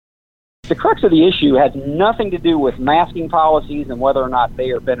the crux of the issue has nothing to do with masking policies and whether or not they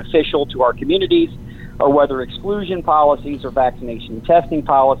are beneficial to our communities, or whether exclusion policies or vaccination and testing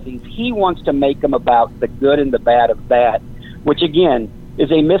policies. He wants to make them about the good and the bad of that, which again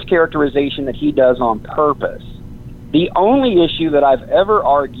is a mischaracterization that he does on purpose. The only issue that I've ever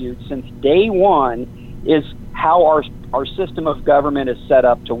argued since day one is how our system of government is set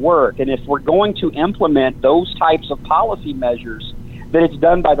up to work. And if we're going to implement those types of policy measures, that it's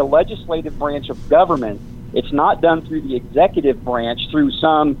done by the legislative branch of government. It's not done through the executive branch through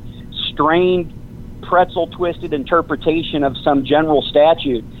some strained, pretzel-twisted interpretation of some general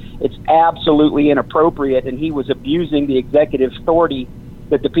statute. It's absolutely inappropriate, and he was abusing the executive authority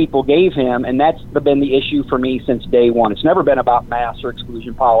that the people gave him, and that's been the issue for me since day one. It's never been about mask or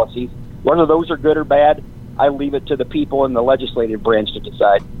exclusion policies. Whether those are good or bad, I leave it to the people in the legislative branch to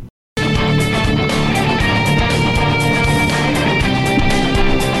decide.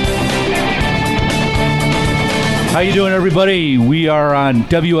 How you doing, everybody? We are on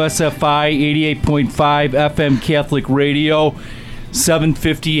WSFI 88.5 FM Catholic Radio,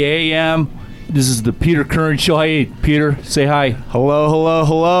 750 AM. This is the Peter Curran Show. Hey, Peter, say hi.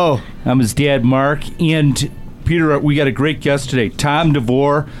 Hello. I'm his dad, Mark. And, Peter, we got a great guest today, Tom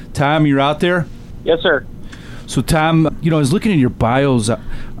DeVore. Tom, you're out there? Yes, sir. So, Tom, I was looking at your bios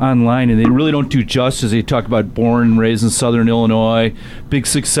online, and they really don't do justice. They talk about born and raised in Southern Illinois, big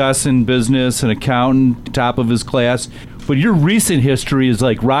success in business, an accountant, top of his class. But your recent history is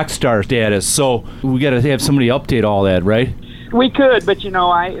like rock star status, so we got to have somebody update all that, right? We could, but,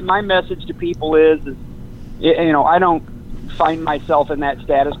 my message to people is I don't find myself in that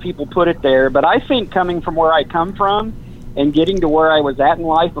status. People put it there, but I think coming from where I come from, and getting to where I was at in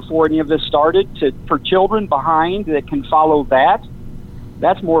life before any of this started, for children behind that can follow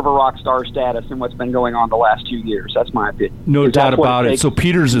that's more of a rock star status than what's been going on the last 2 years. That's my opinion. No doubt about it. So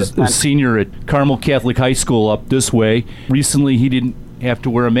Peter's a senior at Carmel Catholic High School up this way. Recently, he didn't have to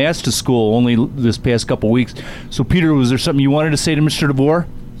wear a mask to school only this past couple weeks. So, Peter, was there something you wanted to say to Mr. DeVore?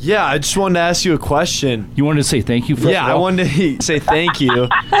 Yeah, I just wanted to ask you a question. You wanted to say thank you for I wanted to say thank you.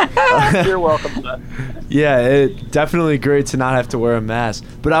 You're welcome, sir. Yeah, it's definitely great to not have to wear a mask.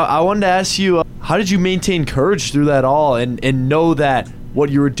 But I wanted to ask you, how did you maintain courage through that all and know that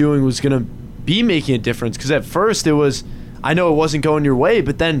what you were doing was going to be making a difference? Because at first I know it wasn't going your way,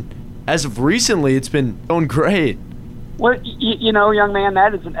 but then as of recently, it's been going great. Well, young man,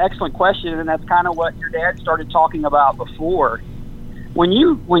 that is an excellent question, and that's kind of what your dad started talking about before. When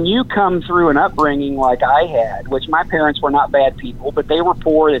you come through an upbringing like I had, which my parents were not bad people, but they were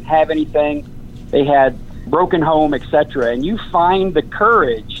poor, they didn't have anything, they had broken home, etc., and you find the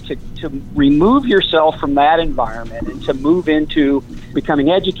courage to remove yourself from that environment and to move into becoming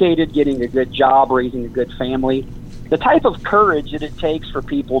educated, getting a good job, raising a good family, the type of courage that it takes for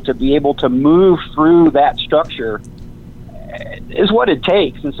people to be able to move through that structure is what it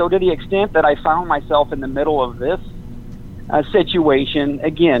takes. And so to the extent that I found myself in the middle of this situation,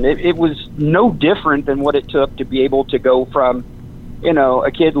 again, it was no different than what it took to be able to go from,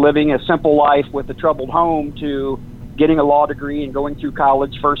 a kid living a simple life with a troubled home to getting a law degree and going through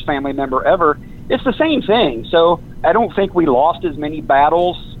college, first family member ever. It's the same thing. So I don't think we lost as many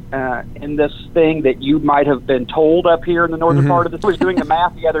battles in this thing that you might have been told up here in the northern part of this. I was doing the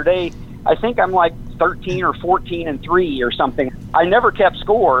math the other day. I think I'm like 13 or 14-3 or something. I never kept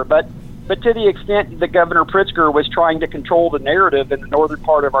score, but to the extent that Governor Pritzker was trying to control the narrative in the northern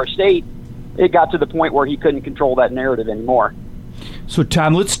part of our state, it got to the point where he couldn't control that narrative anymore. So,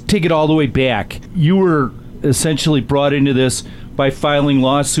 Tom, let's take it all the way back. You were essentially brought into this by filing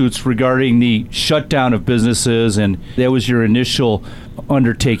lawsuits regarding the shutdown of businesses, and that was your initial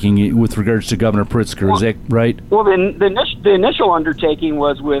undertaking with regards to Governor Pritzker. Is that right? Well, the initial undertaking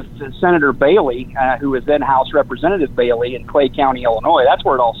was with Senator Bailey, who was then House Representative Bailey in Clay County, Illinois. That's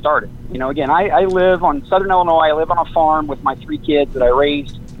where it all started. Again, I live on Southern Illinois. I live on a farm with my 3 kids that I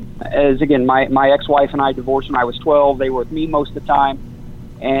raised. As again, my ex-wife and I divorced when I was 12. They were with me most of the time,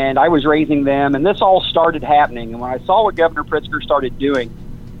 and I was raising them. And this all started happening. And when I saw what Governor Pritzker started doing,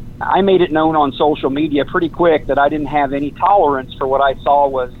 I made it known on social media pretty quick that I didn't have any tolerance for what I saw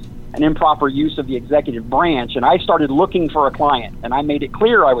was an improper use of the executive branch. And I started looking for a client, and I made it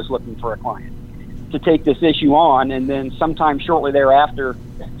clear I was looking for a client to take this issue on. And then sometime shortly thereafter,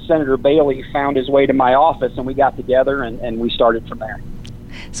 Senator Bailey found his way to my office, and we got together, and we started from there.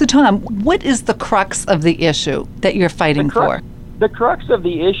 So, Tom, what is the crux of the issue that you're fighting for? The crux of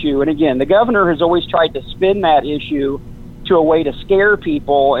the issue, and again, the governor has always tried to spin that issue to a way to scare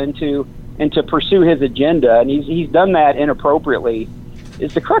people and to pursue his agenda, and he's done that inappropriately.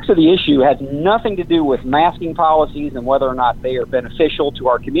 Is the crux of the issue has nothing to do with masking policies and whether or not they are beneficial to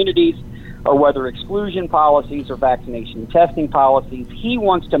our communities, or whether exclusion policies or vaccination and testing policies. He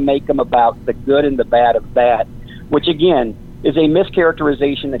wants to make them about the good and the bad of that, which again is a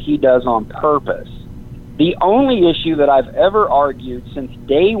mischaracterization that he does on purpose. The only issue that I've ever argued since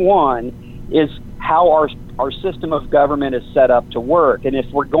day one is how our system of government is set up to work. And if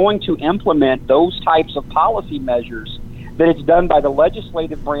we're going to implement those types of policy measures, that it's done by the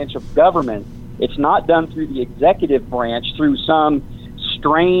legislative branch of government. It's not done through the executive branch through some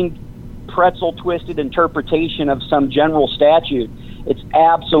strained, pretzel-twisted interpretation of some general statute. It's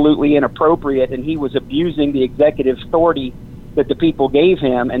absolutely inappropriate, and he was abusing the executive authority that the people gave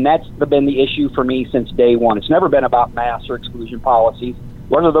him, and that's been the issue for me since day one. It's never been about mask or exclusion policies.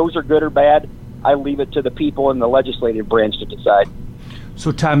 Whether those are good or bad, I leave it to the people in the legislative branch to decide.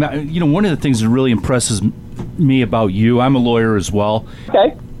 So, Tom, one of the things that really impresses me about you, I'm a lawyer as well. Okay.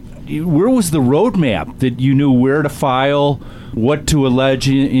 Where was the roadmap that you knew where to file, what to allege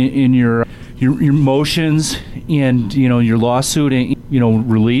in your motions, and your lawsuit,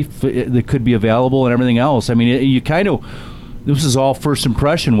 and relief that could be available and everything else? I mean, this is all first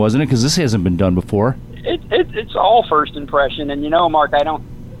impression, wasn't it? Because this hasn't been done before. It's all first impression, and Mark,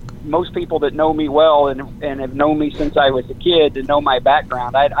 most people that know me well and have known me since I was a kid and know my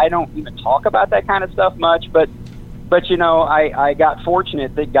background, I don't even talk about that kind of stuff much, but I got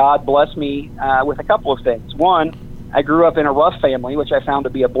fortunate that God blessed me with a couple of things. One, I grew up in a rough family, which I found to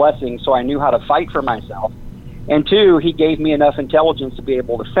be a blessing, so I knew how to fight for myself. And two, he gave me enough intelligence to be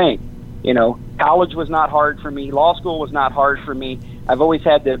able to think. College was not hard for me. Law school was not hard for me. I've always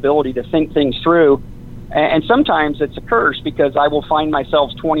had the ability to think things through. And sometimes it's a curse because I will find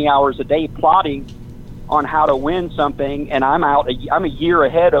myself 20 hours a day plotting on how to win something, and I'm a year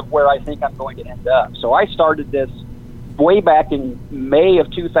ahead of where I think I'm going to end up. So I started this way back in May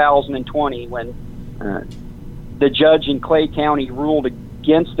of 2020 when the judge in Clay County ruled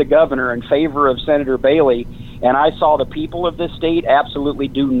against the governor in favor of Senator Bailey, and I saw the people of this state absolutely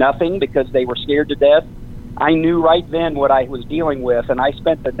do nothing because they were scared to death. I knew right then what I was dealing with, and I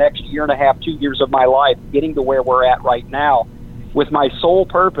spent the next year and a half, 2 years of my life getting to where we're at right now with my sole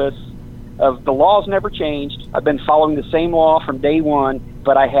purpose of the law's never changed. I've been following the same law from day one,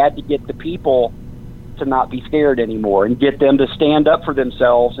 but I had to get the people to not be scared anymore and get them to stand up for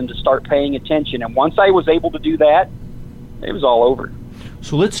themselves and to start paying attention. And once I was able to do that, it was all over.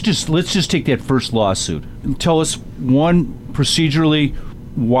 So let's just take that first lawsuit and tell us, one, procedurally,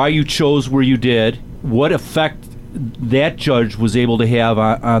 why you chose where you did, what effect that judge was able to have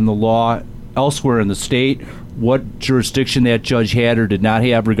on the law elsewhere in the state, what jurisdiction that judge had or did not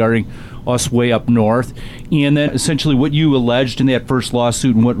have regarding us way up north, and then essentially what you alleged in that first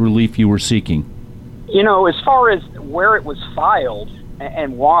lawsuit and what relief you were seeking. As far as where it was filed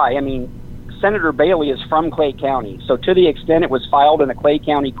and why, Senator Bailey is from Clay County, so to the extent it was filed in a Clay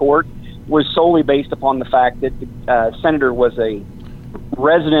County court was solely based upon the fact that the senator was a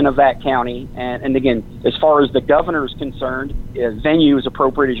resident of that county, and again, as far as the governor is concerned, venue is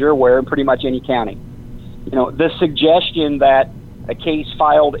appropriate, as you're aware, in pretty much any county. The suggestion that a case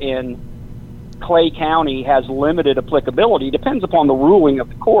filed in Clay County has limited applicability depends upon the ruling of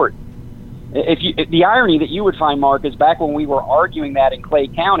the court. The irony that you would find, Mark, is back when we were arguing that in Clay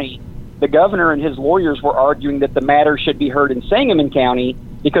County, the governor and his lawyers were arguing that the matter should be heard in Sangamon County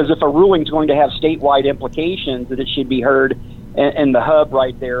because if a ruling is going to have statewide implications, that it should be heard in the hub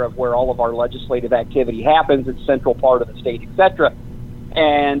right there of where all of our legislative activity happens. It's central part of the state, etc.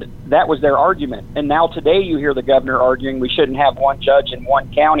 And that was their argument. And now today you hear the governor arguing we shouldn't have one judge in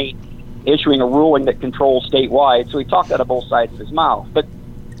one county issuing a ruling that controls statewide. So he talked out of both sides of his mouth. But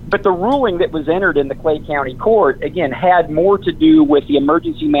the ruling that was entered in the Clay County Court, again, had more to do with the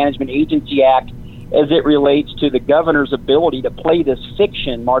Emergency Management Agency Act as it relates to the governor's ability to play this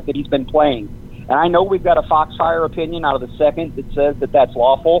fiction, Mark, that he's been playing. And I know we've got a Foxfire opinion out of the second that says that that's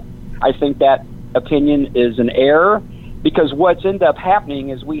lawful. I think that opinion is an error because what's ended up happening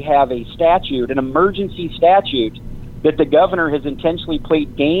is we have a statute, an emergency statute, that the governor has intentionally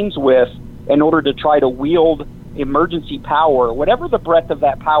played games with in order to try to wield emergency power, whatever the breadth of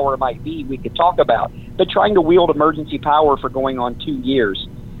that power might be, we could talk about, but trying to wield emergency power for going on 2 years.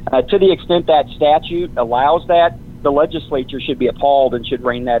 To the extent that statute allows that, the legislature should be appalled and should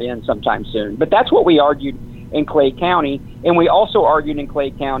rein that in sometime soon. But that's what we argued in Clay County, and we also argued in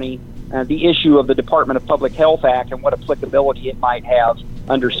Clay County the issue of the Department of Public Health Act and what applicability it might have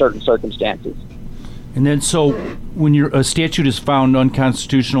under certain circumstances. And then so when a statute is found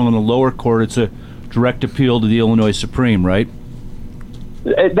unconstitutional in the lower court, it's a direct appeal to the Illinois Supreme, right?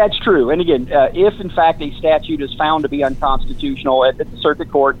 That's true. And again, if in fact a statute is found to be unconstitutional at the circuit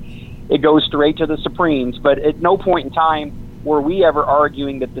court, it goes straight to the Supremes. But at no point in time were we ever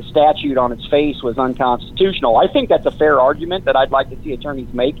arguing that the statute on its face was unconstitutional. I think that's a fair argument that I'd like to see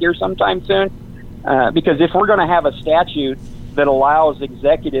attorneys make here sometime soon, because if we're going to have a statute that allows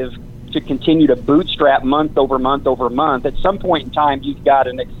executive to continue to bootstrap month over month over month, at some point in time you've got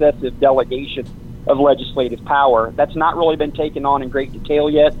an excessive delegation of legislative power. That's not really been taken on in great detail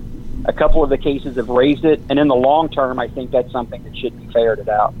yet. A couple of the cases have raised it, and in the long term, I think that's something that should be ferreted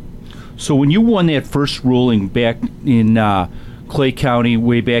out. So when you won that first ruling back in Clay County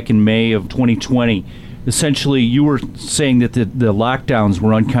way back in May of 2020, essentially you were saying that the lockdowns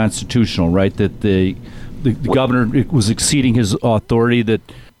were unconstitutional, right? That the governor was exceeding his authority that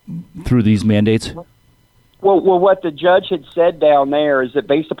through these mandates? Well, what the judge had said down there is that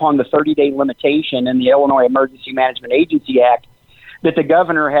based upon the 30-day limitation in the Illinois Emergency Management Agency Act, that the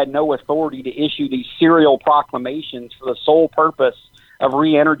governor had no authority to issue these serial proclamations for the sole purpose of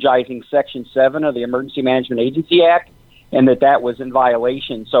re-energizing Section 7 of the Emergency Management Agency Act, and that was in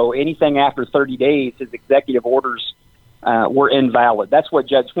violation. So anything after 30 days, his executive orders were invalid. That's what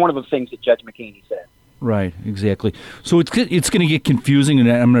one of the things that Judge McKinney said. Right, exactly. So it's going to get confusing,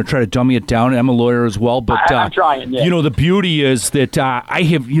 and I'm going to try to dummy it down. I'm a lawyer as well, but I'm trying. Yeah. The beauty is that I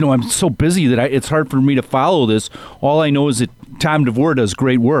have, I'm so busy that it's hard for me to follow this. All I know is that Tom DeVore does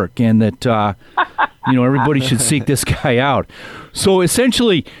great work, and that everybody should seek this guy out. So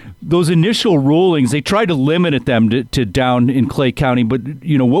essentially, those initial rulings, they tried to limit them to down in Clay County, but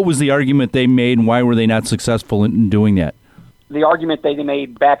what was the argument they made, and why were they not successful in doing that? The argument they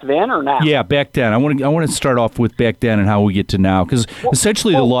made back then or now? Yeah, back then. I want to start off with back then and how we get to now, because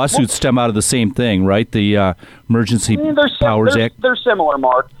essentially the lawsuits stem out of the same thing, right? The Emergency Powers Act. They're similar,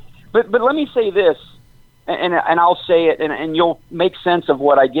 Mark. But let me say this, and I'll say it, and you'll make sense of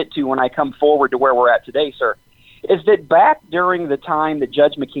what I get to when I come forward to where we're at today, sir, is that back during the time that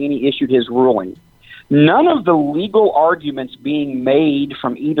Judge McKinney issued his ruling, none of the legal arguments being made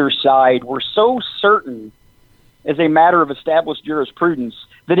from either side were so certain as a matter of established jurisprudence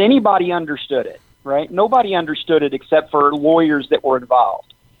that anybody understood it, right? Nobody understood it except for lawyers that were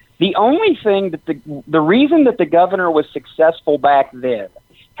involved. The only thing that the reason that the governor was successful back then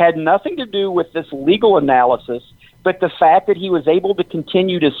had nothing to do with this legal analysis, but the fact that he was able to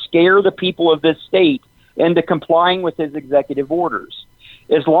continue to scare the people of this state into complying with his executive orders.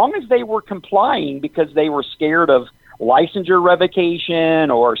 As long as they were complying because they were scared of licensure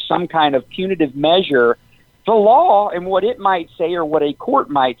revocation or some kind of punitive measure, the law and what it might say or what a court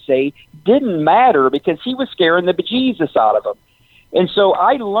might say didn't matter because he was scaring the bejesus out of them. And so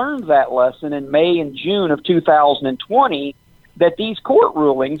I learned that lesson in May and June of 2020, that these court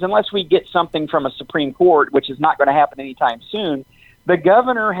rulings, unless we get something from a Supreme Court, which is not going to happen anytime soon, the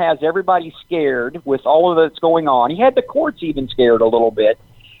governor has everybody scared with all of that's going on. He had the courts even scared a little bit,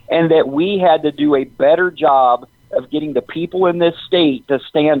 and that we had to do a better job of getting the people in this state to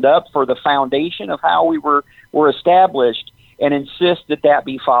stand up for the foundation of how we were established and insist that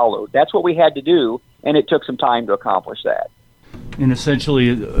be followed. That's what we had to do, and it took some time to accomplish that. And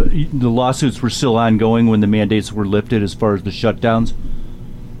essentially, the lawsuits were still ongoing when the mandates were lifted as far as the shutdowns?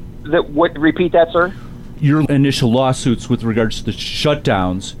 Repeat that, sir? Your initial lawsuits with regards to the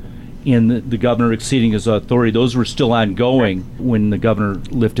shutdowns and the governor exceeding his authority, those were still ongoing when the governor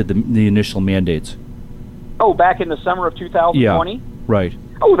lifted the initial mandates? Oh, back in the summer of 2020? Yeah, right.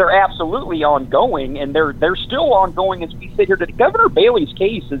 Oh, they're absolutely ongoing, and they're still ongoing as we sit here today. Governor Bailey's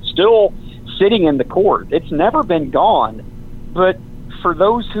case is still sitting in the court. It's never been gone. But for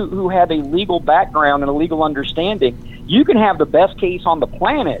those who have a legal background and a legal understanding, you can have the best case on the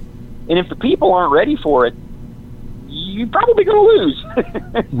planet, and if the people aren't ready for it, you're probably going to lose.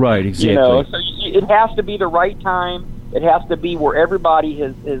 Right, exactly. So it has to be the right time. It has to be where everybody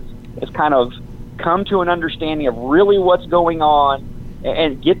has kind of come to an understanding of really what's going on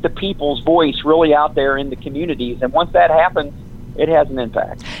and get the people's voice really out there in the communities. And once that happens, it has an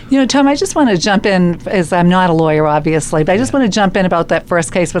impact. Tom, I just want to jump in, as I'm not a lawyer, obviously, but I just want to jump in about that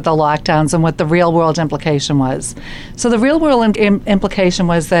first case with the lockdowns and what the real-world implication was. So the real-world implication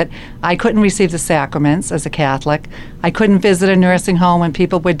was that I couldn't receive the sacraments as a Catholic. I couldn't visit a nursing home when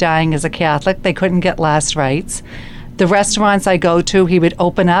people were dying as a Catholic. They couldn't get last rites. The restaurants I go to, he would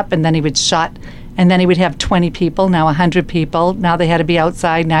open up and then he would shut, and then he would have 20 people, now 100 people. Now they had to be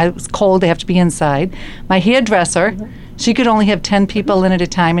outside. Now it was cold, they have to be inside. My hairdresser, she could only have 10 people in at a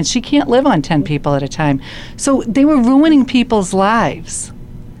time, and she can't live on 10 people at a time. So they were ruining people's lives.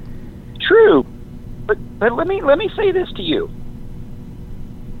 True. But let me say this to you.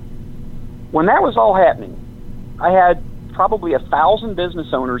 When that was all happening, I had probably 1,000 business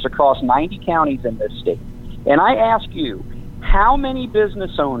owners across 90 counties in this state. And I ask you, how many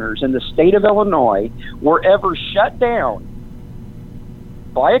business owners in the state of Illinois were ever shut down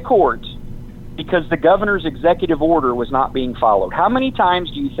by a court because the governor's executive order was not being followed. How many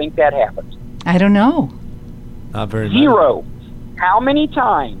times do you think that happened? I don't know. Not very many. 0. How many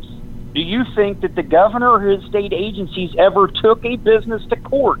times do you think that the governor or his state agencies ever took a business to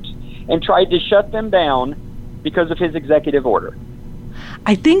court and tried to shut them down because of his executive order?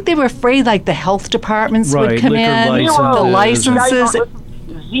 I think they were afraid like the health departments would Right, come liquor in, licenses. the licenses.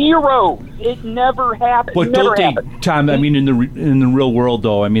 0. It never happened. But don't they, Tom? I mean, in the real world,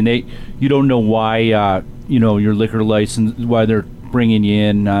 though, I mean, you don't know why your liquor license, why they're bringing you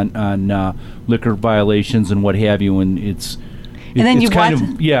in on liquor violations and what have you, and it's then it's you kind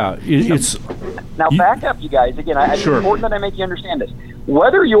watch- of it's Now, back up, you guys. Again, it's Sure. important that I make you understand this.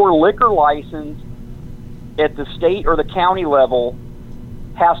 Whether your liquor license at the state or the county level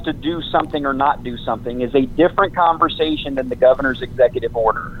has to do something or not do something is a different conversation than the governor's executive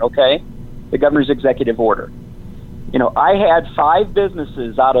order, okay? The governor's executive order. I had 5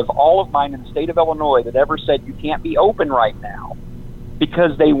 businesses out of all of mine in the state of Illinois that ever said you can't be open right now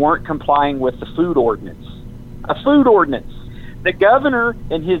because they weren't complying with the food ordinance. A food ordinance. The governor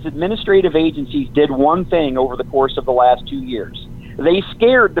and his administrative agencies did one thing over the course of the last 2 years. They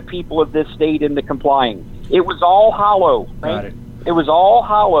scared the people of this state into complying. It was all hollow, right? Got it. It was all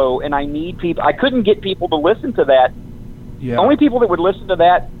hollow, and I couldn't get people to listen to that. yeah. The only people that would listen to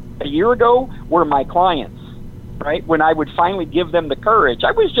that a year ago were my clients, right? When I would finally give them the courage.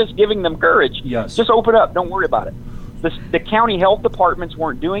 I was just giving them courage. Yes. Just open up. Don't worry about it. The county health departments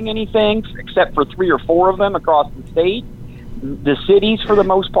weren't doing anything except for 3 or 4 of them across the state. The cities, for the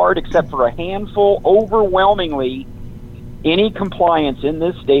most part, except for a handful, overwhelmingly, any compliance in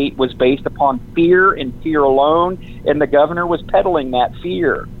this state was based upon fear and fear alone, and the governor was peddling that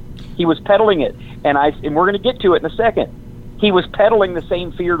fear. He was peddling it, and we're going to get to it in a second. He was peddling the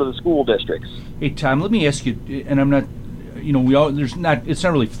same fear to the school districts. Hey, Tom, let me ask you, and I'm not, it's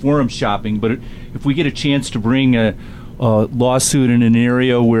not really forum shopping, but if we get a chance to bring a lawsuit in an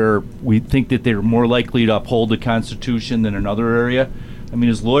area where we think that they're more likely to uphold the Constitution than another area, I mean,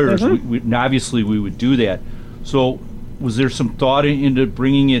 as lawyers, obviously we would do that. So was there some thought into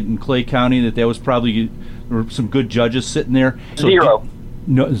bringing it in Clay County that was probably, there were some good judges sitting there? So 0.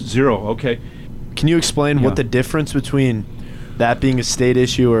 No, 0, okay. Can you explain what the difference between that being a state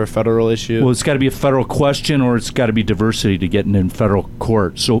issue or a federal issue? Well, it's got to be a federal question, or it's got to be diversity to get in federal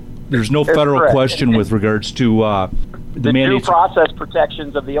court. So there's no That's federal correct. question with regards to the The due mandates. process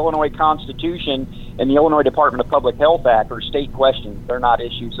protections of the Illinois Constitution and the Illinois Department of Public Health Act are state questions. They're not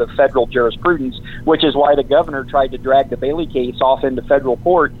issues of federal jurisprudence, which is why the governor tried to drag the Bailey case off into federal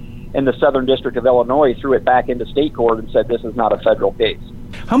court, and the Southern District of Illinois threw it back into state court and said this is not a federal case.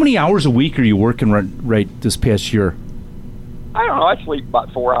 How many hours a week are you working right this past year? I don't know. I sleep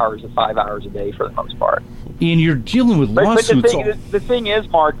about 4 hours to 5 hours a day for the most part. And you're dealing with But lawsuits. the thing is,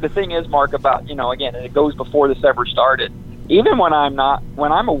 Mark, about, again, and it goes before this ever started. Even when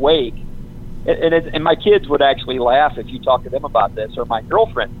I'm awake, and my kids would actually laugh if you talk to them about this, or my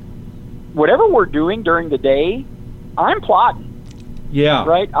girlfriend, whatever we're doing during the day, I'm plotting, yeah.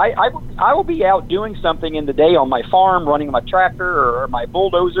 right? I will be out doing something in the day on my farm, running my tractor or my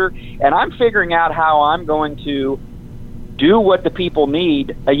bulldozer, and I'm figuring out how I'm going to do what the people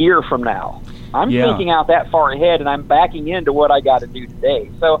need a year from now. I'm thinking out that far ahead, and I'm backing into what I got to do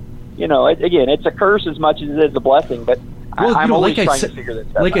today. So, again, it's a curse as much as it is a blessing, but I'm always trying to figure this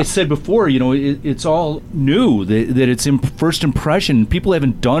stuff out. Like I said before, it's all new. That it's first impression. People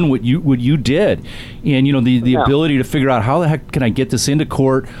haven't done what you did, and the ability to figure out how the heck can I get this into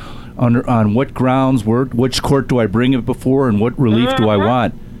court, on what grounds, which court do I bring it before, and what relief do I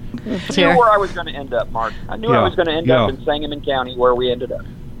want? I knew where I was going to end up, Mark. I knew I was going to end up in Sangamon County, where we ended up.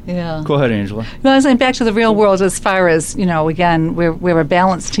 Yeah. Go ahead, Angela. No, I was saying back to the real world as far as, again, we're a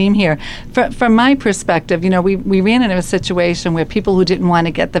balanced team here. From my perspective, we ran into a situation where people who didn't want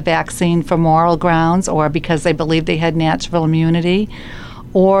to get the vaccine for moral grounds, or because they believed they had natural immunity,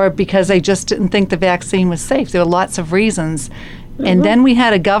 or because they just didn't think the vaccine was safe. There were lots of reasons. And then we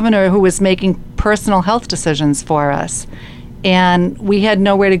had a governor who was making personal health decisions for us. And we had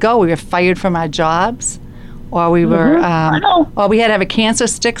nowhere to go. We were fired from our jobs. Or we were, or we had to have a cancer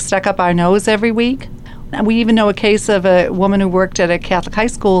stick stuck up our nose every week. We even know a case of a woman who worked at a Catholic high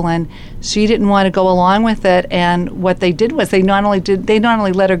school, and she didn't want to go along with it. And what they did was they not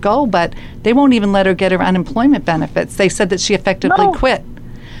only let her go, but they won't even let her get her unemployment benefits. They said that she effectively quit.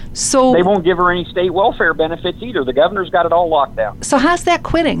 So they won't give her any state welfare benefits either. The governor's got it all locked down. So how's that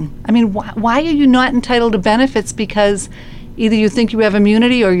quitting? I mean, why are you not entitled to benefits because either you think you have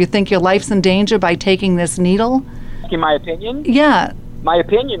immunity or you think your life's in danger by taking this needle? In my opinion? Yeah. My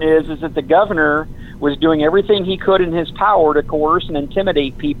opinion is that the governor was doing everything he could in his power to coerce and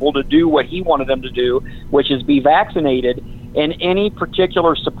intimidate people to do what he wanted them to do, which is be vaccinated, and any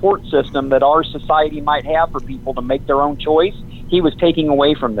particular support system that our society might have for people to make their own choice, he was taking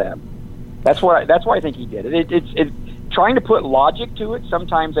away from them. That's why I think he did it. It's trying to put logic to it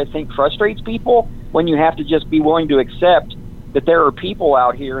sometimes I think frustrates people when you have to just be willing to accept that there are people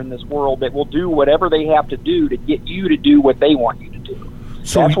out here in this world that will do whatever they have to do to get you to do what they want you to do.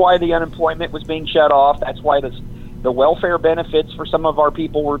 So that's why the unemployment was being shut off. That's why the welfare benefits for some of our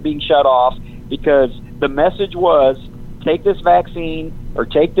people were being shut off, because the message was, take this vaccine or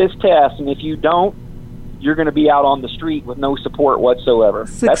take this test, and if you don't, you're going to be out on the street with no support whatsoever.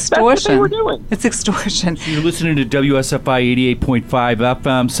 It's extortion. That's what they were doing. It's extortion. You're listening to WSFI 88.5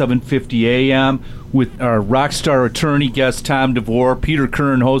 FM, 750 AM, with our rock star attorney guest, Tom DeVore, Peter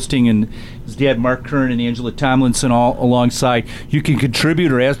Kern hosting, and his dad, Mark Kern, and Angela Tomlinson all alongside. You can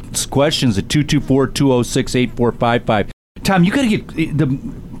contribute or ask questions at 224-206-8455. Tom, you got to get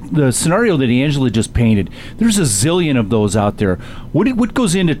the scenario that Angela just painted. There's a zillion of those out there. What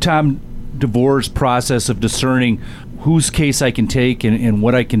goes into Tom DeVore's process of discerning whose case I can take and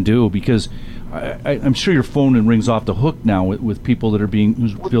what I can do? Because I'm sure your phone rings off the hook now with people that are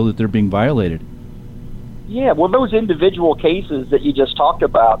who feel that they're being violated. Yeah, well, those individual cases that you just talked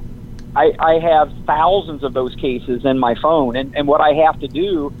about, I have thousands of those cases in my phone, and what I have to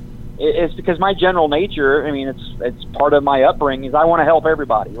do is, because my general nature, I mean, it's part of my upbringing, is I want to help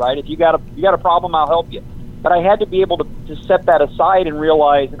everybody, right? If you got a problem, I'll help you. But I had to be able to set that aside and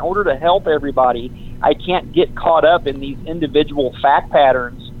realize, in order to help everybody, I can't get caught up in these individual fact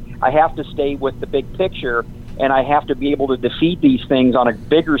patterns. I have to stay with the big picture, and I have to be able to defeat these things on a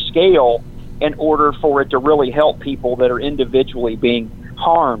bigger scale in order for it to really help people that are individually being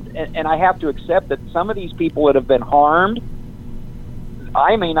harmed. And I have to accept that some of these people that have been harmed,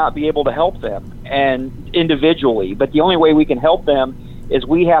 I may not be able to help them and individually, but the only way we can help them is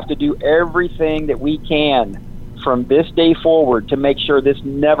we have to do everything that we can from this day forward to make sure this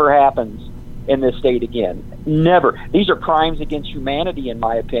never happens in this state again. Never. These are crimes against humanity, in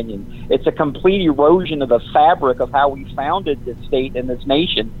my opinion. It's a complete erosion of the fabric of how we founded this state and this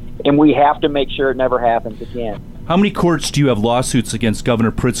nation, and we have to make sure it never happens again. How many courts do you have lawsuits against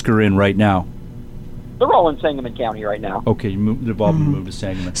Governor Pritzker in right now? They're all in Sangamon County right now. Okay, they've all been moved to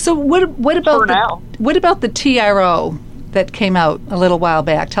Sangamon. So what about the TRO that came out a little while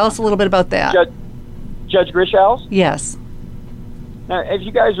back? Tell us a little bit about that. Judge Grishow? Yes. Now, as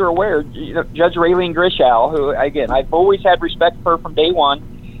you guys are aware, Judge Raylene Grishow, who, again, I've always had respect for her from day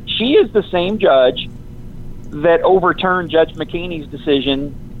one, she is the same judge that overturned Judge McKinney's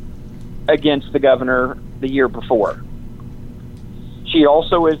decision against the governor the year before. She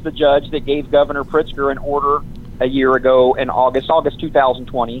also is the judge that gave Governor Pritzker an order a year ago in August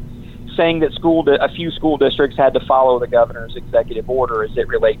 2020, saying that a few school districts had to follow the governor's executive order as it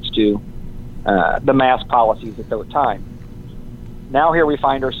relates to the mask policies at that time. Now here we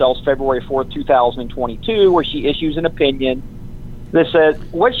find ourselves February 4th, 2022, where she issues an opinion that says,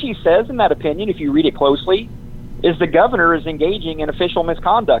 what she says in that opinion, if you read it closely, is the governor is engaging in official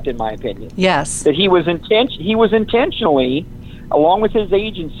misconduct, in my opinion. Yes. That he was intentionally, along with his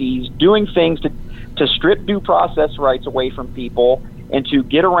agencies, doing things to strip due process rights away from people and to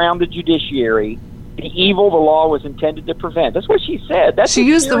get around the judiciary, the evil the law was intended to prevent. That's what she said. She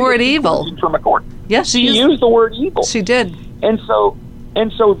used the word evil. From a court. Yes, she used the word evil. She did. And so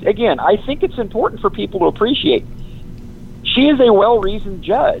again, I think it's important for people to appreciate she is a well-reasoned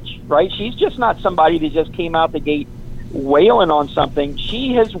judge, right? She's just not somebody that just came out the gate wailing on something.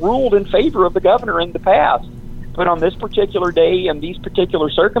 She has ruled in favor of the governor in the past. But on this particular day and these particular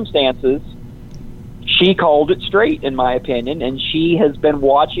circumstances, she called it straight, in my opinion, and she has been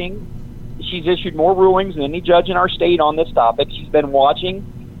watching. She's issued more rulings than any judge in our state on this topic. She's been watching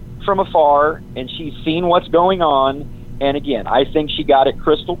from afar, and she's seen what's going on. And again, I think she got it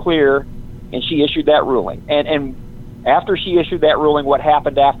crystal clear, and she issued that ruling. And after she issued that ruling, what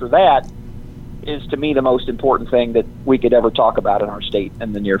happened after that is, to me, the most important thing that we could ever talk about in our state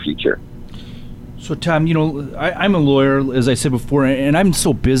in the near future. So, Tom, I'm a lawyer, as I said before, and I'm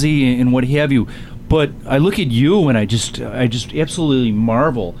so busy and what have you. But I look at you and I just absolutely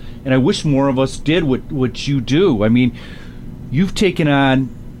marvel, and I wish more of us did what you do. I mean, you've taken on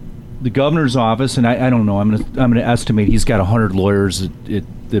the governor's office, and I don't know. I'm gonna estimate he's got 100 lawyers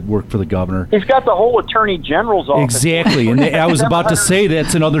that work for the governor. He's got the whole attorney general's office. Exactly, and I was about to say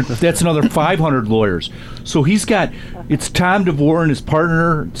that's another 500 lawyers. So it's Tom DeVore and his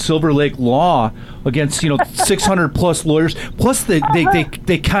partner Silver Lake Law against 600 plus lawyers. Plus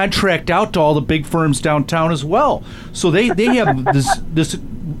they contract out to all the big firms downtown as well. So they have this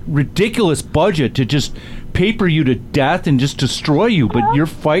ridiculous budget to just paper you to death and just destroy you, but you're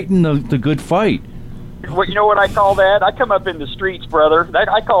fighting the good fight. Well, you know what I call that? I come up in the streets, brother.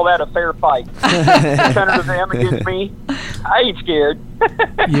 I call that a fair fight. 600 of them against me. I ain't scared.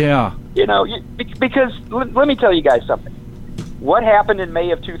 Yeah. You know, because let me tell you guys something. What happened in May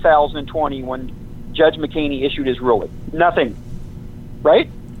of 2020 when Judge McHaney issued his ruling? Nothing. Right?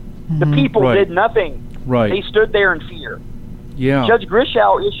 The people Right. did nothing. Right. They stood there in fear. Yeah. Judge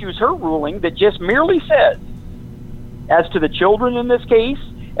Griswold issues her ruling that just merely says, as to the children in this case,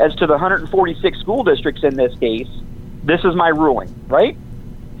 as to the 146 school districts in this case, this is my ruling, right?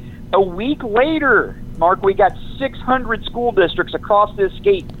 A week later, Mark, we got 600 school districts across this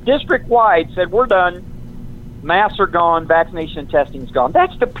state, district-wide, said, we're done. Masks are gone. Vaccination and testing's gone.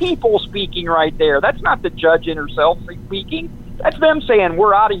 That's the people speaking right there. That's not the judge in herself speaking. That's them saying,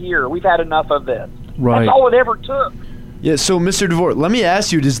 we're out of here. We've had enough of this. Right. That's all it ever took. Yeah, so Mr. DeVore, let me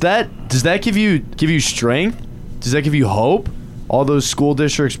ask you, does that give you strength? Does that give you hope? All those school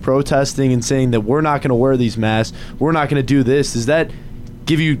districts protesting and saying that we're not going to wear these masks, we're not going to do this. Does that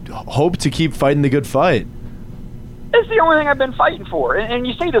give you hope to keep fighting the good fight? It's the only thing I've been fighting for. And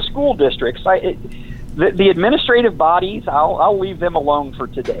you say the school districts, the administrative bodies, I'll leave them alone for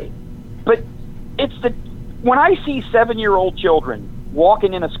today. But when I see 7-year-old children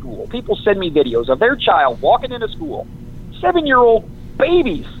walking in a school, people send me videos of their child walking in a school, 7-year-old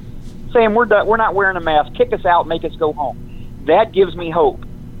babies saying, we're not wearing a mask, kick us out, make us go home. That gives me hope,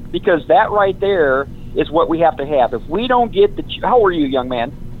 because that right there is what we have to have. If we don't get how old are you, young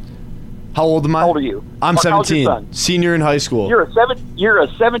man? How old am I? How old are you? I'm How's your 17, son? senior in high school. You're a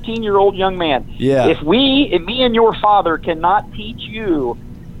 17-year-old young man. Yeah. If me and your father cannot teach you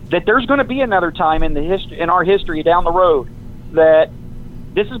that there's going to be another time in our history down the road that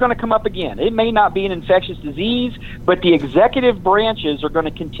this is going to come up again. It may not be an infectious disease, but the executive branches are going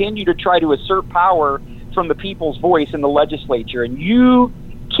to continue to try to assert power from the people's voice in the legislature, and you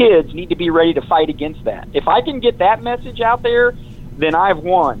kids need to be ready to fight against that. If I can get that message out there, then I've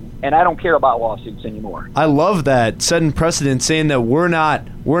won, and I don't care about lawsuits anymore. I love that, setting precedent, saying that we're not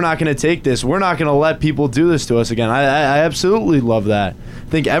going to take this. We're not going to let people do this to us again. I absolutely love that. I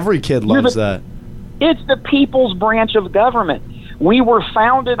think every kid loves that. It's the people's branch of government. We were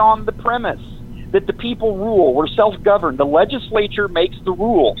founded on the premise that the people rule. We're self-governed. The legislature makes the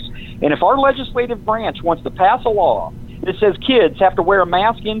rules. And if our legislative branch wants to pass a law that says kids have to wear a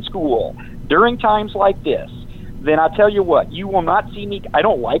mask in school during times like this, then I tell you what, you will not see me. I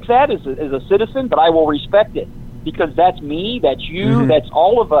don't like that as a citizen, but I will respect it, because that's me, that's you, that's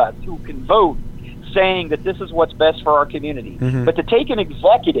all of us who can vote, saying that this is what's best for our community. But to take an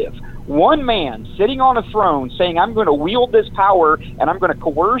executive, one man sitting on a throne saying, I'm going to wield this power and I'm going to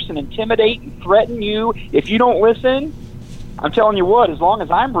coerce and intimidate and threaten you if you don't listen, I'm telling you what, as long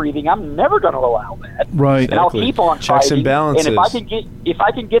as I'm breathing, I'm never going to allow that. Right. And I'll keep on Checks fighting. and balances. And if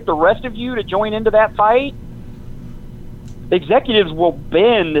I can get the rest of you to join into that fight, executives will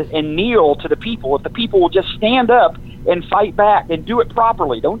bend and kneel to the people if the people will just stand up and fight back and do it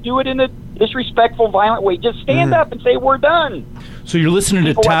properly. Don't do it in a disrespectful, violent way. Just stand up and say, we're done. So you're listening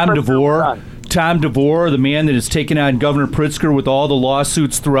to People like Tom Pritzker DeVore. were done. Tom DeVore, the man that has taken on Governor Pritzker with all the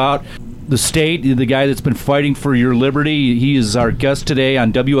lawsuits throughout the state, the guy that's been fighting for your liberty. He is our guest today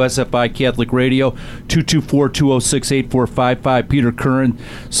on WSFI Catholic Radio, 224-206-8455. Peter Curran,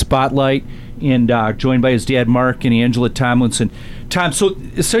 Spotlight, and joined by his dad, Mark, and Angela Tomlinson. Tom, so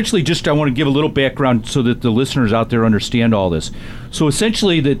essentially I want to give a little background so that the listeners out there understand all this. So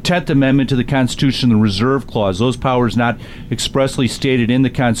essentially the 10th Amendment to the Constitution, the Reserve Clause, those powers not expressly stated in the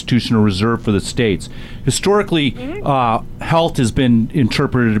Constitution are reserved for the states. Historically, health has been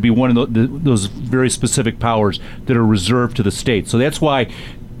interpreted to be one of those very specific powers that are reserved to the states. So that's why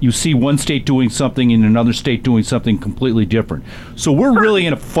you see one state doing something and another state doing something completely different. So we're really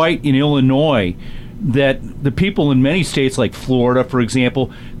in a fight in Illinois that the people in many states, like Florida, for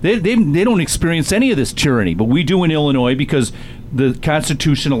example, they don't experience any of this tyranny, but we do in Illinois because the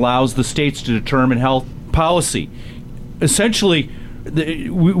Constitution allows the states to determine health policy. Essentially,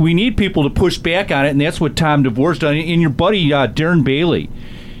 we need people to push back on it, and that's what Tom DeVore's done. And your buddy, Darren Bailey,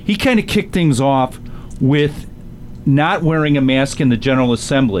 he kind of kicked things off with not wearing a mask in the General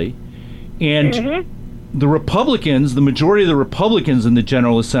Assembly, and the Republicans, the majority of the Republicans in the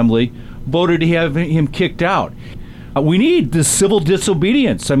General Assembly, voted to have him kicked out. We need this civil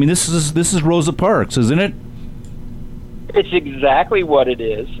disobedience. I mean, this is Rosa Parks, isn't it? It's exactly what it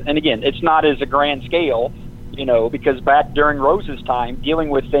is. And again, it's not as a grand scale, because back during Rosa's time, dealing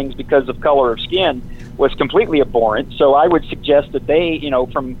with things because of color of skin was completely abhorrent. So I would suggest that they,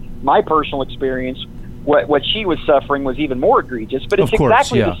 from my personal experience, what she was suffering was even more egregious. But it's Of course,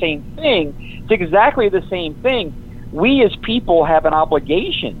 exactly yeah. the same thing. It's exactly the same thing. We as people have an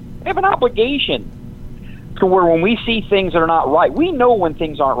obligation. We have an obligation to where when we see things that are not right, we know when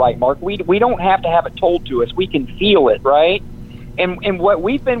things aren't right, Mark. We don't have to have it told to us. We can feel it, right? And what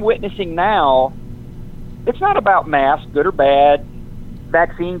we've been witnessing now, it's not about masks, good or bad,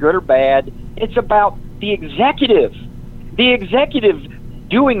 vaccine, good or bad. It's about the executive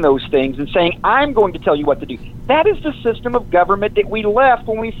doing those things and saying, I'm going to tell you what to do. That is the system of government that we left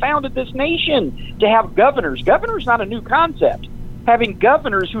when we founded this nation, to have governors. Governors not a new concept. Having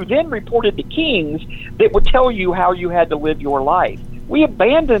governors who then reported to kings that would tell you how you had to live your life. We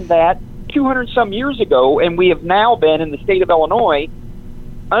abandoned that 200 some years ago, and we have now been in the state of Illinois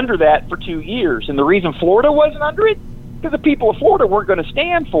under that for 2 years. And the reason Florida wasn't under it, because the people of Florida weren't going to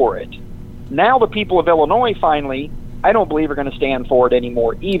stand for it. Now the people of Illinois finally, I don't believe, are going to stand for it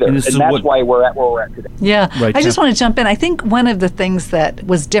anymore either. And that's why we're at where we're at today. Yeah. Right, I just want to jump in. I think one of the things that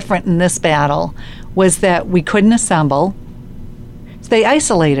was different in this battle was that we couldn't assemble. So they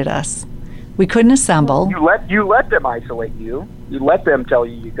isolated us. We couldn't assemble. You let them isolate you. You let them tell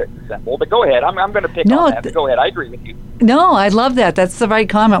you couldn't assemble. But go ahead. I'm going to pick No, on that. But go ahead. I agree with you. No, I love that. That's the right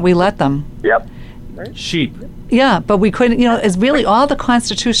comment. We let them. Yep. Sheep. Yeah, but we couldn't, it's really all the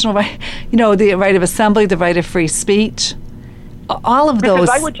constitutional right, the right of assembly, the right of free speech, all of those.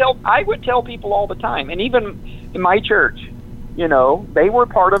 Because I would tell people all the time, and even in my church, they were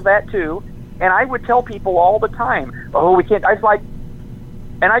part of that too, and I would tell people all the time, oh, we can't,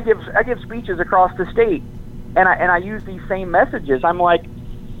 and I give speeches across the state, and I use these same messages. I'm like,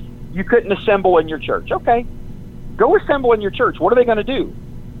 you couldn't assemble in your church. Okay, go assemble in your church. What are they going to do?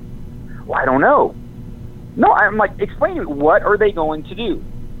 Well, I don't know. No, I'm like, explain to me, what are they going to do?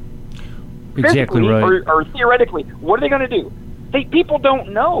 Exactly right. Or theoretically, what are they going to do? People don't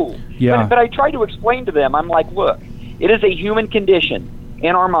know. Yeah. But I try to explain to them, I'm like, look, it is a human condition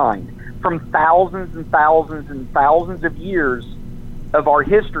in our mind from thousands and thousands and thousands of years of our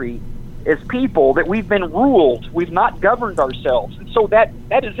history as people that we've been ruled. We've not governed ourselves. And so that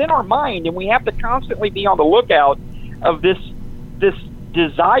is in our mind, and we have to constantly be on the lookout of this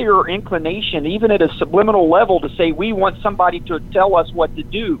desire or inclination, even at a subliminal level, to say we want somebody to tell us what to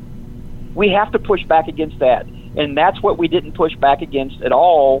do. We have to push back against that. And that's what we didn't push back against at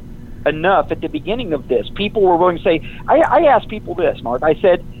all enough at the beginning of this. People were willing to say, I asked people this, Mark. I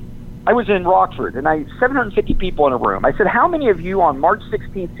said, I was in Rockford, and 750 people in a room. I said, how many of you on March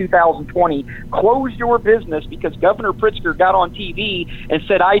 16, 2020, closed your business because Governor Pritzker got on TV and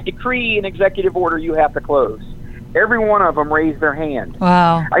said, I decree an executive order you have to close? Every one of them raised their hand.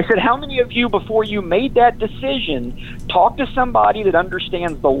 Wow. I said, how many of you, before you made that decision, talked to somebody that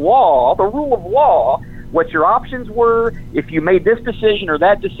understands the law, the rule of law, what your options were, if you made this decision or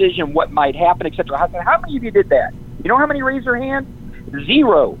that decision, what might happen, etc.? I said, how many of you did that? You know how many raised their hand?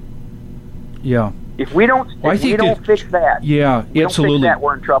 0. Yeah. If we don't fix that, yeah, we absolutely. don't fix that,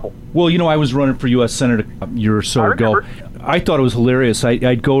 we're in trouble. Well, I was running for U.S. Senator a year or so ago. I thought it was hilarious.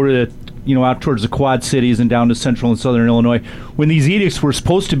 I'd go to out towards the Quad Cities and down to Central and Southern Illinois when these edicts were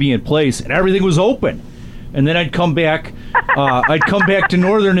supposed to be in place and everything was open. And then I'd come back to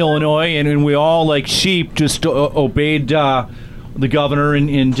Northern Illinois, and we all, like sheep, just obeyed the governor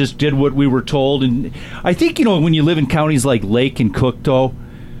and just did what we were told. And I think, when you live in counties like Lake and Cook, though,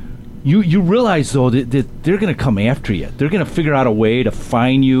 you realize, though, that they're going to come after you. They're going to figure out a way to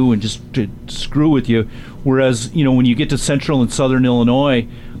fine you and just to screw with you. Whereas, when you get to Central and Southern Illinois,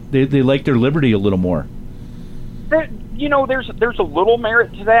 they like their liberty a little more. There's a little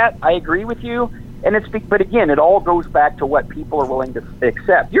merit to that. I agree with you. But again, it all goes back to what people are willing to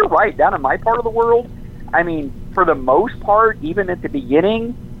accept. You're right. Down in my part of the world, for the most part, even at the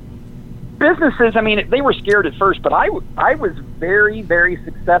beginning, businesses, they were scared at first, but I was very, very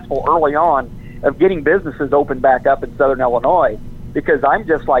successful early on of getting businesses opened back up in Southern Illinois, because I'm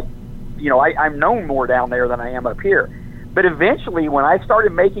just like, I'm known more down there than I am up here. But eventually, when I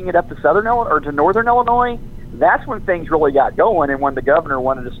started making it up to to Northern Illinois, that's when things really got going, and when the governor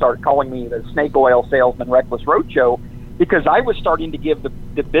wanted to start calling me the snake oil salesman reckless roadshow, because I was starting to give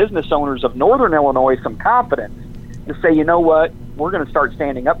the business owners of Northern Illinois some confidence to say, you know what, we're going to start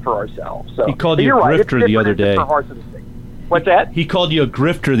standing up for ourselves. So he called you a grifter the other day. What's that? He called you a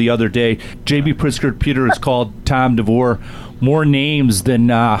grifter the other day. J.B. Pritzker Peter has called Tom DeVore more names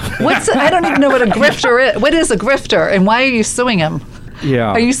than... I don't even know what a grifter is. What is a grifter, and why are you suing him?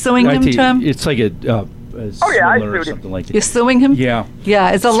 Yeah. Are you suing him, Tom? It's like a I sued or something like that. You're suing him? Yeah.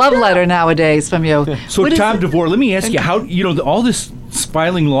 Yeah, it's a love letter nowadays from you. So Tom DeVore, let me ask you, how all this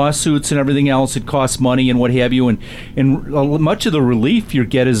filing lawsuits and everything else, it costs money and what have you, and much of the relief you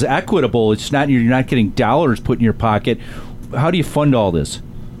get is equitable. It's not, you're not getting dollars put in your pocket. How do you fund all this?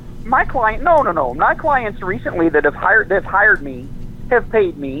 My client, no. My clients recently that have hired me have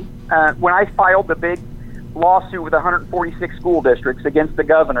paid me. When I filed the big lawsuit with 146 school districts against the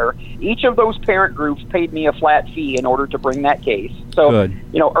governor, each of those parent groups paid me a flat fee in order to bring that case. So, Good.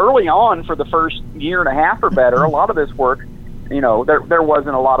 Early on for the first year and a half or better, a lot of this work, there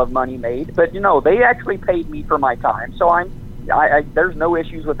wasn't a lot of money made, but they actually paid me for my time. So there's no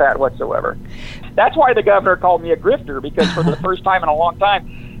issues with that whatsoever. That's why the governor called me a grifter, because for the first time in a long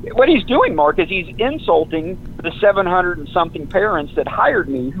time, what he's doing, Mark, is he's insulting the 700 and something parents that hired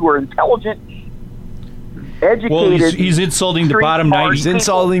me, who are intelligent, educated. Well, he's insulting the bottom 90. He's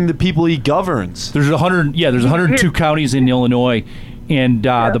insulting the people he governs. There's 102 counties in Illinois, and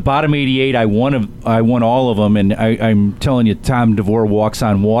the bottom 88, I won all of them, and I'm telling you, Tom DeVore walks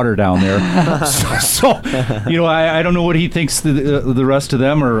on water down there. so I don't know what he thinks the rest of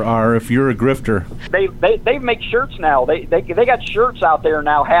them are. If you're a grifter, they make shirts now. They got shirts out there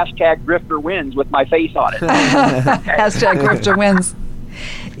now. #grifter wins with my face on it. #grifter wins.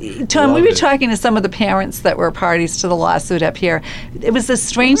 Tom, we were talking to some of the parents that were parties to the lawsuit up here. It was a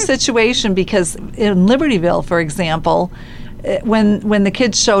strange situation because in Libertyville, for example, when the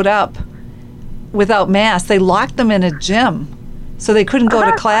kids showed up without masks, they locked them in a gym so they couldn't go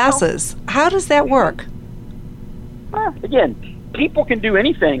to classes. How does that work? Again, people can do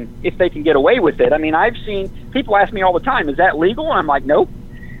anything if they can get away with it. I mean, I've seen people ask me all the time, is that legal? And I'm like, nope.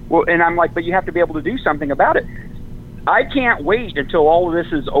 Well, and I'm like, but you have to be able to do something about it. I can't wait until all of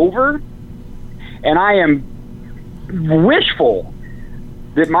this is over, and I am wishful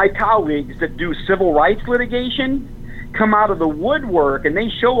that my colleagues that do civil rights litigation come out of the woodwork and they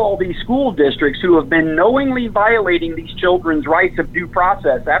show all these school districts who have been knowingly violating these children's rights of due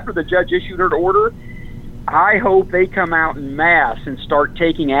process. After the judge issued her order, I hope they come out en masse and start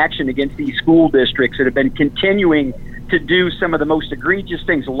taking action against these school districts that have been continuing to do some of the most egregious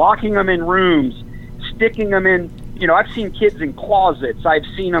things, locking them in rooms, sticking them in. I've seen kids in closets. I've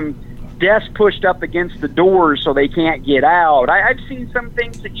seen them desks pushed up against the doors so they can't get out. I've seen some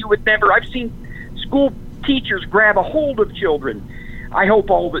things that you would never. I've seen school teachers grab a hold of children. I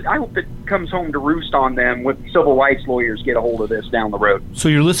hope it comes home to roost on them when civil rights lawyers get a hold of this down the road. So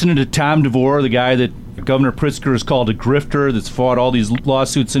you're listening to Tom DeVore, the guy that Governor Pritzker has called a grifter, that's fought all these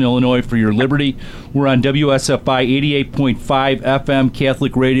lawsuits in Illinois for your liberty. We're on WSFI 88.5 FM,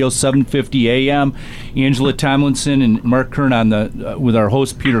 Catholic Radio, 750 AM. Angela Tomlinson and Mark Kern with our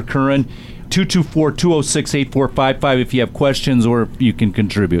host Peter Curran. 224-206-8455 if you have questions or if you can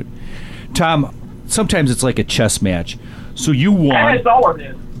contribute. Tom, sometimes it's like a chess match. So you won. That's all it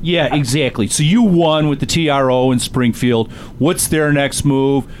is. Yeah, exactly. So you won with the TRO in Springfield. What's their next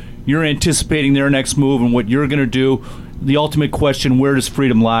move? You're anticipating their next move and what you're going to do. The ultimate question, where does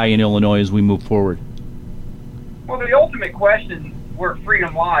freedom lie in Illinois as we move forward? Well, the ultimate question where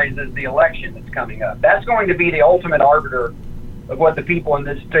freedom lies is the election that's coming up. That's going to be the ultimate arbiter of what the people in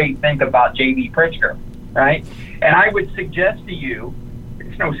this state think about J.B. Pritzker, right? And I would suggest to you,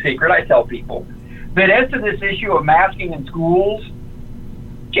 it's no secret, I tell people, that as to this issue of masking in schools,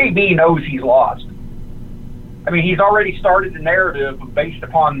 J.B. knows he's lost. I mean, he's already started the narrative based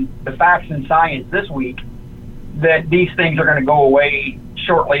upon the facts and science this week that these things are going to go away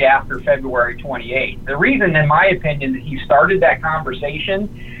shortly after February 28th. The reason, in my opinion, that he started that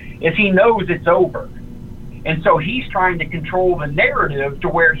conversation is he knows it's over. And so he's trying to control the narrative to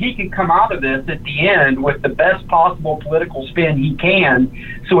where he can come out of this at the end with the best possible political spin he can,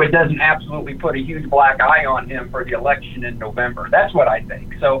 so it doesn't absolutely put a huge black eye on him for the election in November. That's what I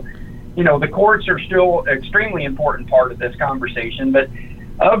think. So, the courts are still an extremely important part of this conversation, but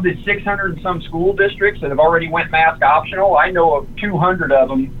of the 600 and some school districts that have already went mask optional, I know of 200 of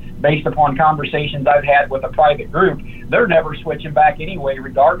them, based upon conversations I've had with a private group, they're never switching back anyway,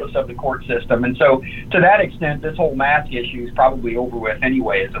 regardless of the court system. And so to that extent, this whole mask issue is probably over with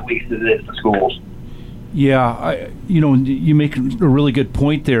anyway, at least as it is the schools. Yeah, you make a really good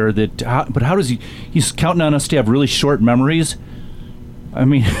point there. But how does he's counting on us to have really short memories? I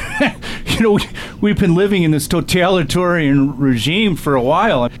mean, we've been living in this totalitarian regime for a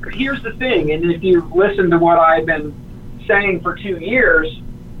while. Here's the thing, and if you listen to what I've been saying for 2 years,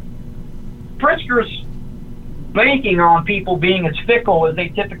 Pritzker's banking on people being as fickle as they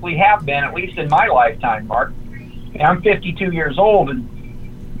typically have been, at least in my lifetime, Mark. And I'm 52 years old, and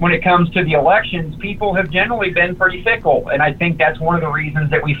when it comes to the elections, people have generally been pretty fickle. And I think that's one of the reasons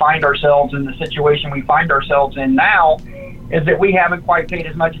that we find ourselves in the situation we find ourselves in now, is that we haven't quite paid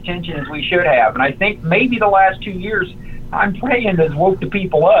as much attention as we should have. And I think maybe the last 2 years, I'm praying has woke the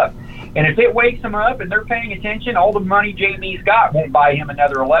people up. And if it wakes them up and they're paying attention, all the money Jamie's got won't buy him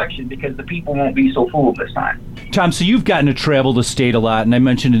another election because the people won't be so fooled this time. Tom, so you've gotten to travel the state a lot, and I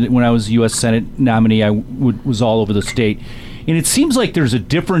mentioned it when I was U.S. Senate nominee, I was all over the state. And it seems like there's a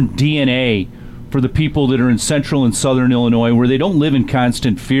different DNA for the people that are in central and southern Illinois where they don't live in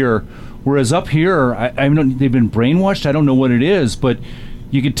constant fear. Whereas up here, they've been brainwashed. I don't know what it is, but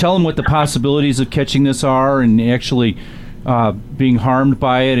you could tell them what the possibilities of catching this are and actually being harmed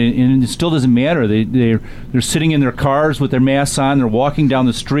by it, and it still doesn't matter. They're sitting in their cars with their masks on. They're walking down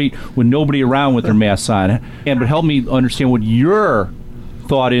the street with nobody around with their masks on. But help me understand what your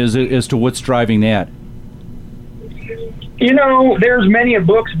thought is as to what's driving that. There's many a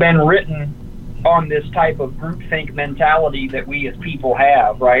book's been written on this type of groupthink mentality that we as people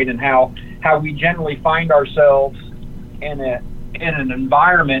have, right? And how we generally find ourselves in an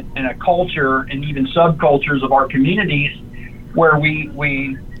environment, in a culture, and even subcultures of our communities where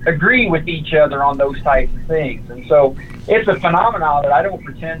we agree with each other on those types of things. And so it's a phenomenon that I don't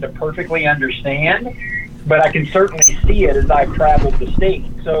pretend to perfectly understand, but I can certainly see it as I've traveled the state.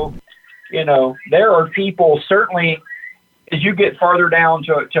 So, there are people, certainly as you get farther down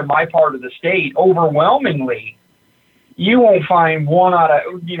to my part of the state, overwhelmingly, you won't find one out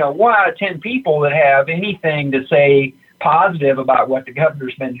of 10 people that have anything to say positive about what the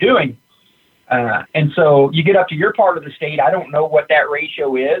governor's been doing. And so you get up to your part of the state, I don't know what that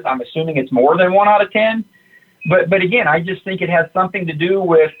ratio is. I'm assuming it's more than 1 out of 10. But again, I just think it has something to do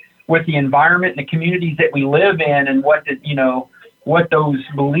with the environment and the communities that we live in and what those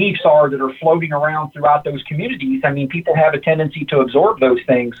beliefs are that are floating around throughout those communities. I mean, people have a tendency to absorb those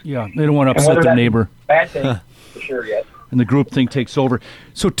things. Yeah, they don't want to upset their neighbor. Bad thing, for sure, yes. And the group thing takes over.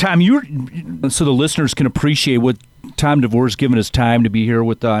 So, Tom, so the listeners can appreciate what Tom DeVore's given us time to be here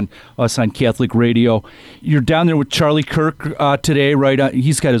with us on Catholic Radio. You're down there with Charlie Kirk today, right?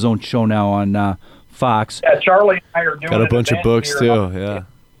 He's got his own show now on Fox. Yeah, Charlie and I are doing got a bunch of books too. Yeah.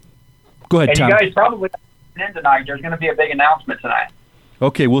 Go ahead, and Tom. You guys probably in tonight. There's going to be a big announcement tonight.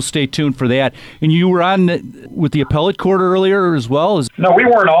 Okay, we'll stay tuned for that. And you were on with the appellate court earlier as well? No, we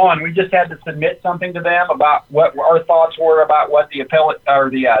weren't on. We just had to submit something to them about what our thoughts were about what the appellate or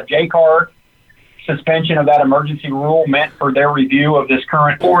the JCAR suspension of that emergency rule meant for their review of this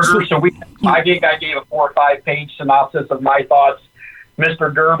current order. So I gave a 4 or 5 page synopsis of my thoughts.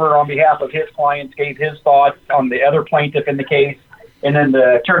 Mr. Gerber, on behalf of his clients, gave his thoughts on the other plaintiff in the case, and then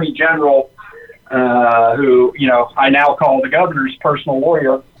the Attorney General, who, I now call the governor's personal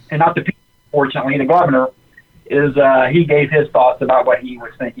lawyer, and not the people, fortunately, the governor, he gave his thoughts about what he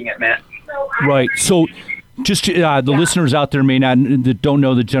was thinking it meant. Right. So just the listeners out there that don't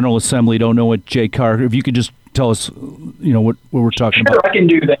know the General Assembly, don't know what JCAR, if you could just tell us, what we're talking about. Sure, I can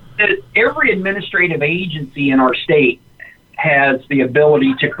do that. Every administrative agency in our state has the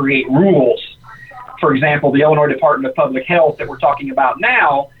ability to create rules. For example, the Illinois Department of Public Health that we're talking about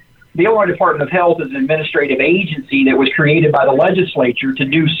now, the Illinois Department of Health is an administrative agency that was created by the legislature to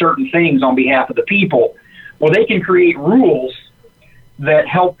do certain things on behalf of the people. Well, they can create rules that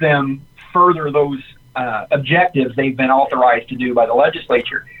help them further those objectives they've been authorized to do by the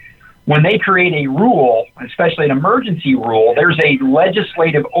legislature. When they create a rule, especially an emergency rule, there's a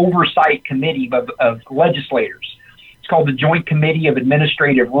legislative oversight committee of legislators. It's called the Joint Committee of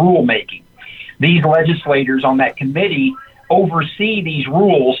Administrative Rulemaking. These legislators on that committee oversee these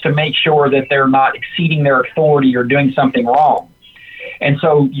rules to make sure that they're not exceeding their authority or doing something wrong. And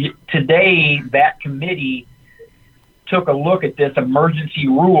so today, that committee took a look at this emergency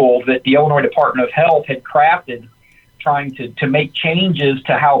rule that the Illinois Department of Health had crafted, trying to make changes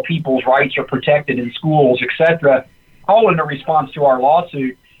to how people's rights are protected in schools, etc. All in a response to our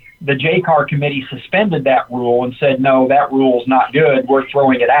lawsuit. The JCAR committee suspended that rule and said, no, that rule is not good. We're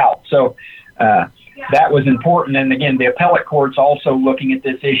throwing it out. So that was important. And again, the appellate court's also looking at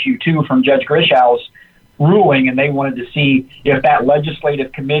this issue too from Judge Grishow's ruling, and they wanted to see if that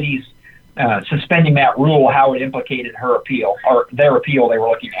legislative committee's suspending that rule, how it implicated her appeal or their appeal they were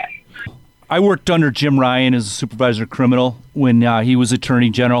looking at. I worked under Jim Ryan as a supervisor criminal when he was Attorney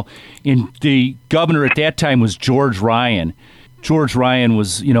General, and the governor at that time was George Ryan. George Ryan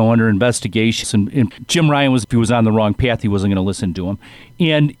was, under investigation, and Jim Ryan if he was on the wrong path, he wasn't going to listen to him.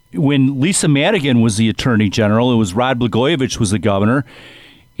 And when Lisa Madigan was the Attorney General, it was Rod Blagojevich was the governor,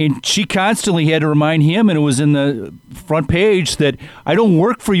 and she constantly had to remind him, and it was in the front page, that I don't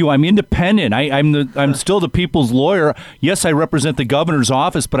work for you. I'm independent. I'm still the people's lawyer. Yes, I represent the governor's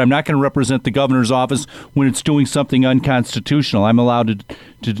office, but I'm not going to represent the governor's office when it's doing something unconstitutional. I'm allowed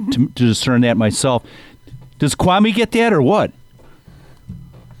to discern that myself. Does Kwame get that or what?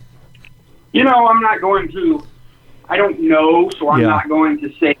 I'm not going to I don't know, so I'm not going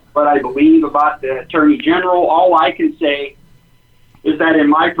to say what I believe about the Attorney General. All I can say is that in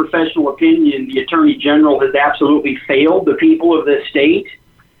my professional opinion, the Attorney General has absolutely failed the people of this state.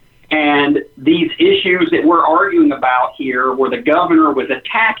 And these issues that we're arguing about here, where the governor was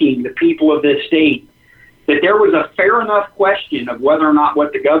attacking the people of this state, that there was a fair enough question of whether or not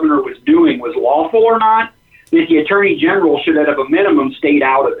what the governor was doing was lawful or not, that the Attorney General should have, at a minimum, stayed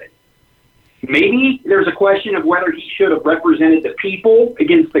out of it. Maybe there's a question of whether he should have represented the people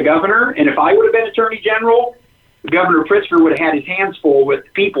against the governor. And if I would have been Attorney General, Governor Pritzker would have had his hands full with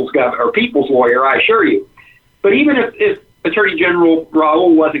people's governor or people's lawyer, I assure you. But even if Attorney General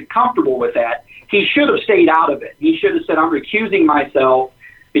Raul wasn't comfortable with that, he should have stayed out of it. He should have said, I'm recusing myself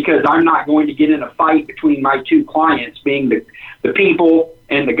because I'm not going to get in a fight between my two clients, being the people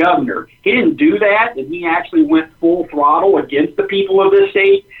and the governor. He didn't do that, and he actually went full throttle against the people of this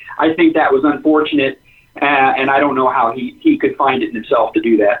state. I think that was unfortunate, and I don't know how he could find it in himself to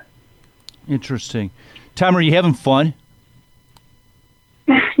do that. Interesting. Tom, are you having fun?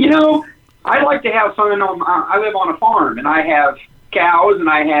 You know, I like to have fun. I live on a farm, and I have cows, and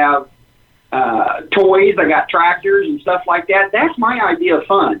I have toys. I got tractors and stuff like that. That's my idea of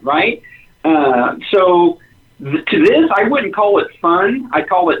fun, right? To this, I wouldn't call it fun. I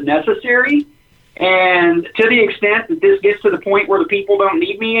call it necessary. And to the extent that this gets to the point where the people don't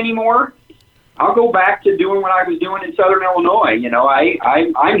need me anymore, I'll go back to doing what I was doing in Southern Illinois. You know,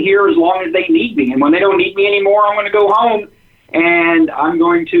 I'm here as long as they need me. And when they don't need me anymore, I'm going to go home and I'm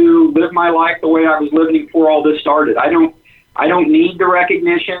going to live my life the way I was living before all this started. I don't need the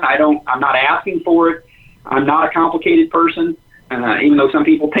recognition. I'm not asking for it. I'm not a complicated person, even though some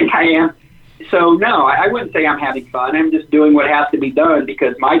people think I am. So no, I wouldn't say I'm having fun. I'm just doing what has to be done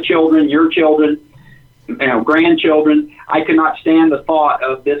because my children, your children, grandchildren, I cannot stand the thought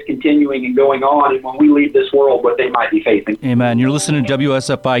of this continuing and going on, and when we leave this world, what they might be facing. Amen. You're listening to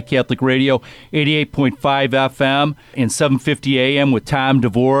WSFI Catholic Radio, 88.5 FM and 750 AM with Tom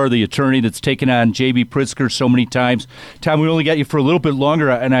DeVore, the attorney that's taken on J.B. Pritzker so many times. Tom, we only got you for a little bit longer,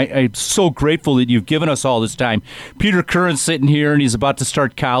 and I'm so grateful that you've given us all this time. Peter Curran's sitting here, and he's about to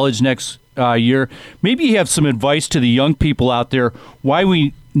start college next year. Maybe you have some advice to the young people out there why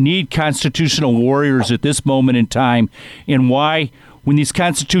we need constitutional warriors at this moment in time, and why, when these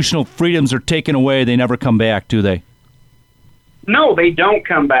constitutional freedoms are taken away, they never come back, do they? No, they don't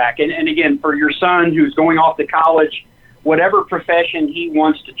come back. And again, for your son who's going off to college, whatever profession he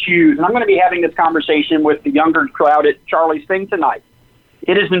wants to choose, and I'm going to be having this conversation with the younger crowd at Charlie's thing tonight,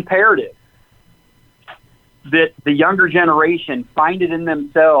 it is imperative that the younger generation find it in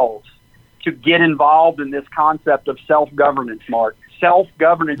themselves to get involved in this concept of self-governance, Mark.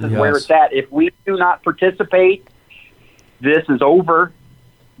 Self-governance is where it's at. If we do not participate, this is over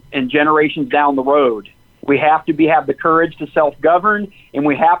and generations down the road. We have to have the courage to self-govern, and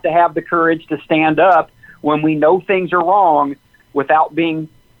we have to have the courage to stand up when we know things are wrong without being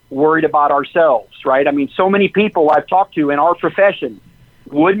worried about ourselves, right? I mean, so many people I've talked to in our profession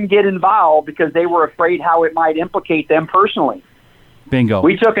wouldn't get involved because they were afraid how it might implicate them personally. Bingo.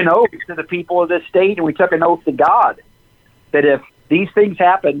 We took an oath to the people of this state, and we took an oath to God that if these things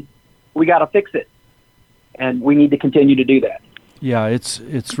happen, we got to fix it, and we need to continue to do that. Yeah, it's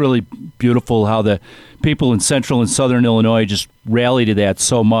really beautiful how the people in Central and Southern Illinois just rally to that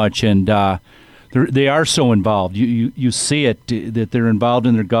so much, and they are so involved. You see it, that they're involved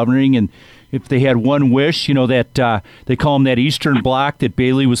in their governing, and if they had one wish, that they call them that Eastern Bloc that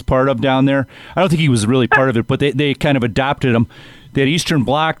Bailey was part of down there. I don't think he was really part of it, but they kind of adopted him. That Eastern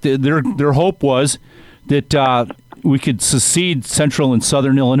Bloc, their hope was that we could secede Central and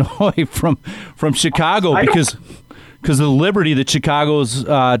Southern Illinois from Chicago because of the liberty that Chicago's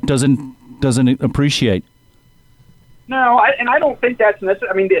doesn't appreciate. No, I don't think that's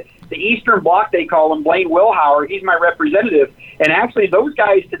necessary. I mean, the Eastern Bloc, they call him, Blaine Wilhauer, he's my representative. And actually, those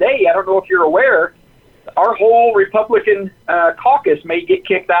guys today, I don't know if you're aware, our whole Republican caucus may get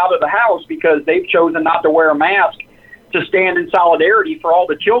kicked out of the House because they've chosen not to wear a mask to stand in solidarity for all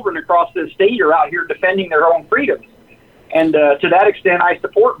the children across this state who are out here defending their own freedoms. And to that extent, I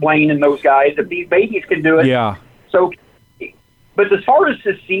support Blaine and those guys. If these babies can do it, yeah. So, but as far as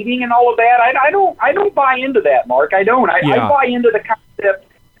seceding and all of that, I don't buy into that, Mark. I don't. I buy into the concept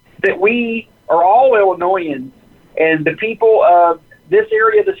that we are all Illinoisans, and the people of this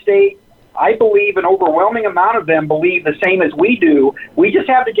area of the state, I believe an overwhelming amount of them believe the same as we do. We just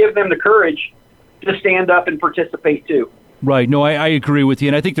have to give them the courage to stand up and participate too. Right. No, I agree with you,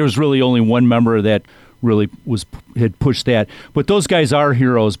 and I think there was really only one member that really had pushed that. But those guys are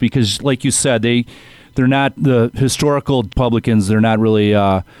heroes because, like you said, they're not the historical Republicans. They're not really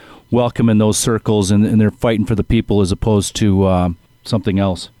welcome in those circles, and they're fighting for the people as opposed to something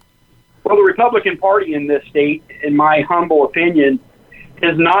else? Well, the Republican Party in this state, in my humble opinion,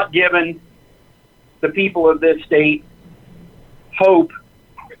 has not given the people of this state hope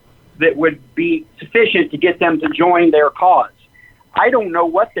that would be sufficient to get them to join their cause. I don't know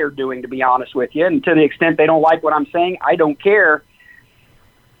what they're doing, to be honest with you, and to the extent they don't like what I'm saying, I don't care.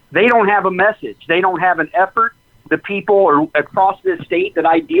 They don't have a message. They don't have an effort. The people across this state that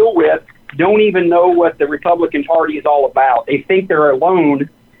I deal with don't even know what the Republican Party is all about. They think they're alone.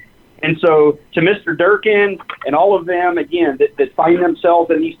 And so to Mr. Durkin and all of them, again, that find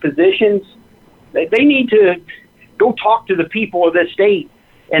themselves in these positions, they need to go talk to the people of this state.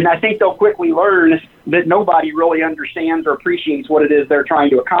 And I think they'll quickly learn that nobody really understands or appreciates what it is they're trying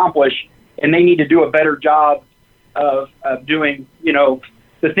to accomplish. And they need to do a better job of doing,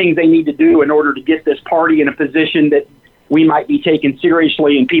 the things they need to do in order to get this party in a position that we might be taken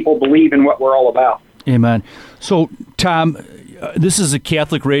seriously and people believe in what we're all about. Amen. So, Tom, this is a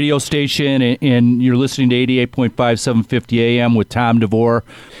Catholic radio station, and you're listening to 88.5, 750 AM with Tom DeVore.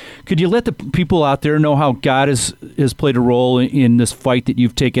 Could you let the people out there know how God has played a role in this fight that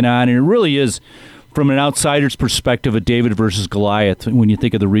you've taken on? And it really is, from an outsider's perspective, a David versus Goliath when you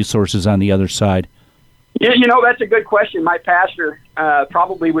think of the resources on the other side. Yeah, that's a good question. My pastor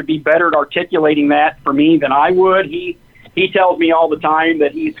probably would be better at articulating that for me than I would. He tells me all the time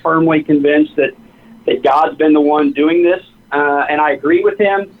that he's firmly convinced that God's been the one doing this, and I agree with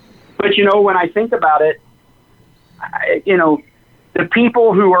him. But, when I think about it, the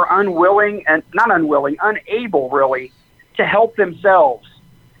people who are unable really to help themselves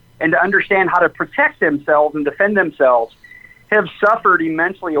and to understand how to protect themselves and defend themselves have suffered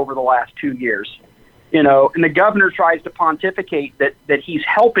immensely over the last 2 years. And the governor tries to pontificate that he's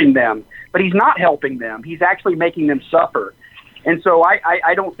helping them, but he's not helping them. He's actually making them suffer. And so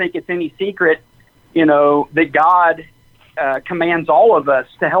I don't think it's any secret, that God commands all of us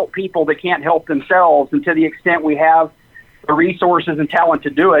to help people that can't help themselves. And to the extent we have the resources and talent to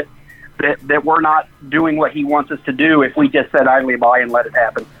do it, that we're not doing what he wants us to do if we just sit idly by and let it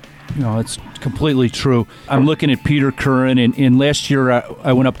happen. It's completely true. I'm looking at Peter Curran, and last year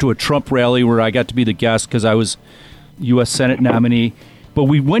I went up to a Trump rally where I got to be the guest because I was U.S. Senate nominee. But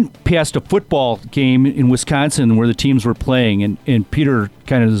we went past a football game in Wisconsin where the teams were playing, and Peter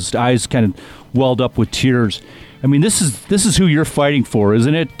his eyes kind of welled up with tears. I mean, this is who you're fighting for,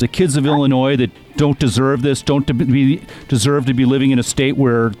 isn't it? The kids of Illinois that don't deserve this, don't deserve to be living in a state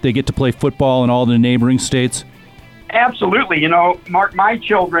where they get to play football in all the neighboring states. Absolutely. Mark, my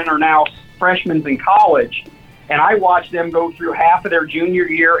children are now freshmen in college, and I watch them go through half of their junior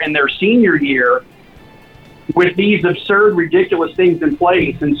year and their senior year with these absurd, ridiculous things in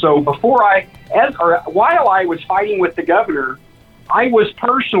place. And so while I was fighting with the governor, I was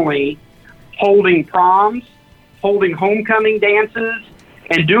personally holding proms, holding homecoming dances,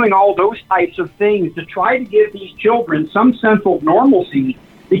 and doing all those types of things to try to give these children some sense of normalcy,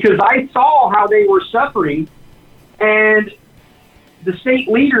 because I saw how they were suffering. And the state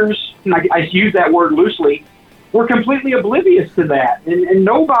leaders, and I use that word loosely, were completely oblivious to that. And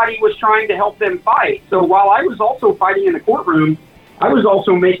nobody was trying to help them fight. So while I was also fighting in the courtroom, I was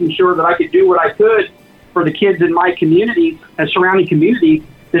also making sure that I could do what I could for the kids in my community and surrounding communities,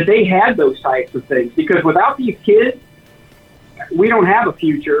 that they had those types of things. Because without these kids, we don't have a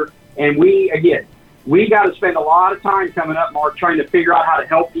future. And we got to spend a lot of time coming up, Mark, trying to figure out how to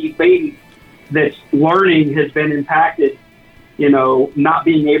help these babies that's learning has been impacted, not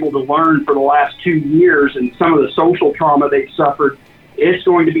being able to learn for the last 2 years and some of the social trauma they've suffered. It's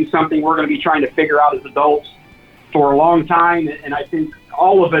going to be something we're going to be trying to figure out as adults for a long time. And I think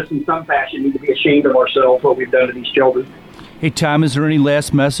all of us in some fashion need to be ashamed of ourselves, what we've done to these children. Hey, Tom, is there any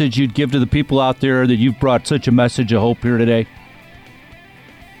last message you'd give to the people out there that you've brought such a message of hope here today?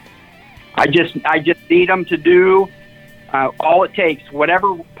 I just need them to do all it takes,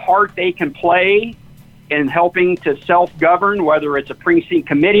 whatever part they can play in helping to self-govern, whether it's a precinct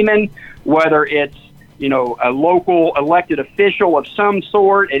committeeman, whether it's, a local elected official of some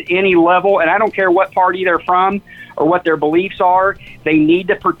sort at any level, and I don't care what party they're from or what their beliefs are, they need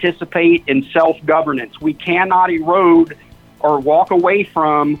to participate in self-governance. We cannot erode or walk away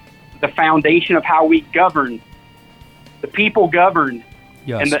from the foundation of how we govern. The people govern,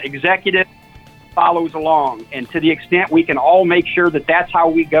 yes, and the executive follows along. And to the extent we can all make sure that that's how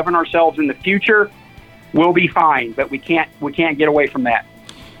we govern ourselves in the future, we'll be fine. But we can't get away from that.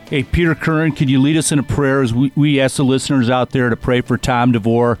 Hey, Peter Curran, could you lead us in a prayer as we ask the listeners out there to pray for Tom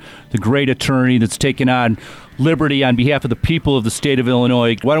DeVore, the great attorney that's taken on liberty on behalf of the people of the state of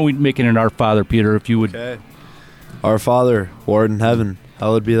Illinois? Why don't we make it an Our Father, Peter, if you would. Okay. Our Father, who art in heaven,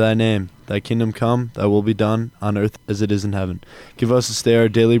 hallowed be thy name. Thy kingdom come, thy will be done, on earth as it is in heaven. Give us this day our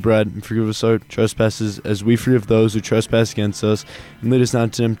daily bread, and forgive us our trespasses, as we forgive those who trespass against us. And lead us not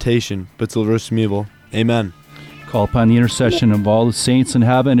into temptation, but deliver us from evil. Amen. Call upon the intercession of all the saints in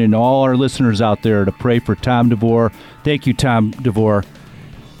heaven and all our listeners out there to pray for Tom DeVore. Thank you, Tom DeVore.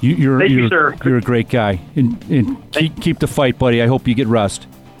 You're a great guy. And keep the fight, buddy. I hope you get rest.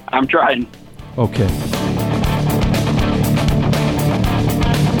 I'm trying. Okay.